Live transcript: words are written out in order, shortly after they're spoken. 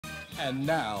And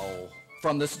now,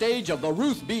 from the stage of the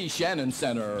Ruth B. Shannon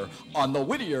Center on the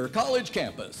Whittier College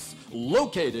campus,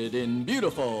 located in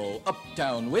beautiful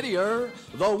Uptown Whittier,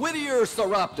 the Whittier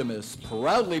Soroptimists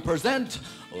proudly present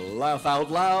Laugh Out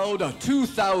Loud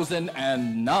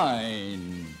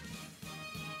 2009.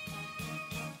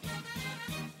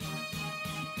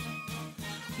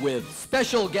 With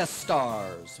special guest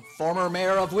stars, former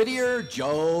Mayor of Whittier,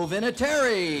 Joe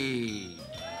Vinatieri.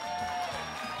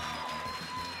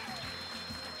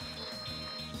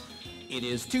 It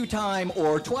is two-time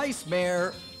or twice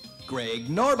Mayor Greg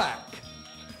Norback.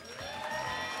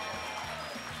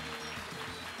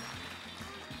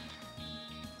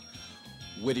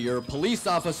 Whittier Police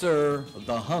Officer,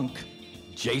 the hunk,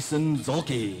 Jason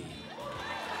Zulke.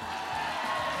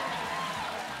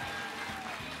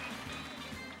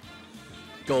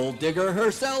 Gold digger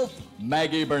herself,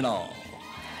 Maggie Bernal.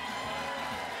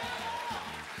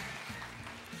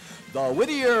 The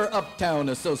Whittier Uptown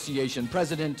Association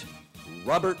President,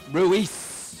 Robert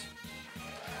Ruiz.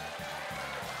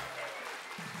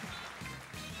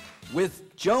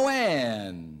 With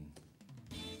Joanne.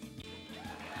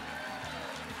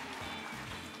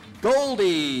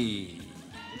 Goldie.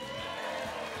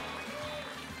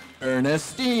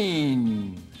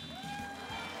 Ernestine.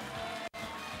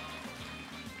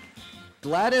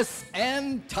 Gladys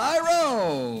and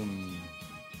Tyrone.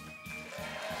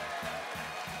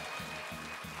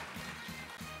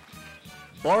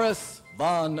 Boris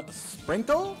von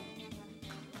Sprinkle.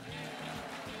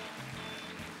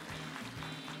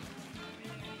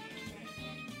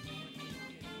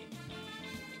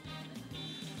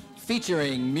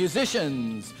 Featuring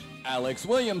musicians Alex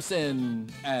Williamson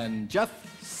and Jeff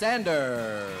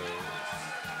Sanders.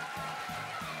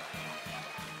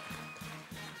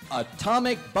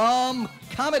 Atomic Bomb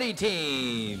Comedy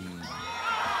Team.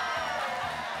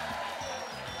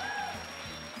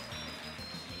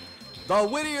 The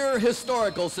Whittier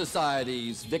Historical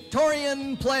Society's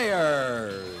Victorian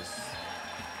Players.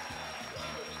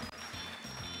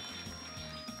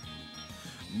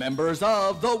 Members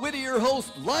of the Whittier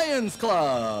Host Lions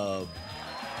Club.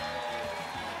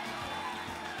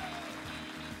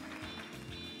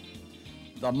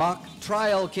 The Mock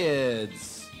Trial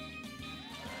Kids.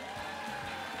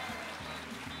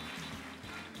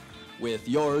 With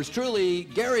yours truly,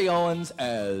 Gary Owens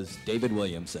as David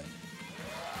Williamson.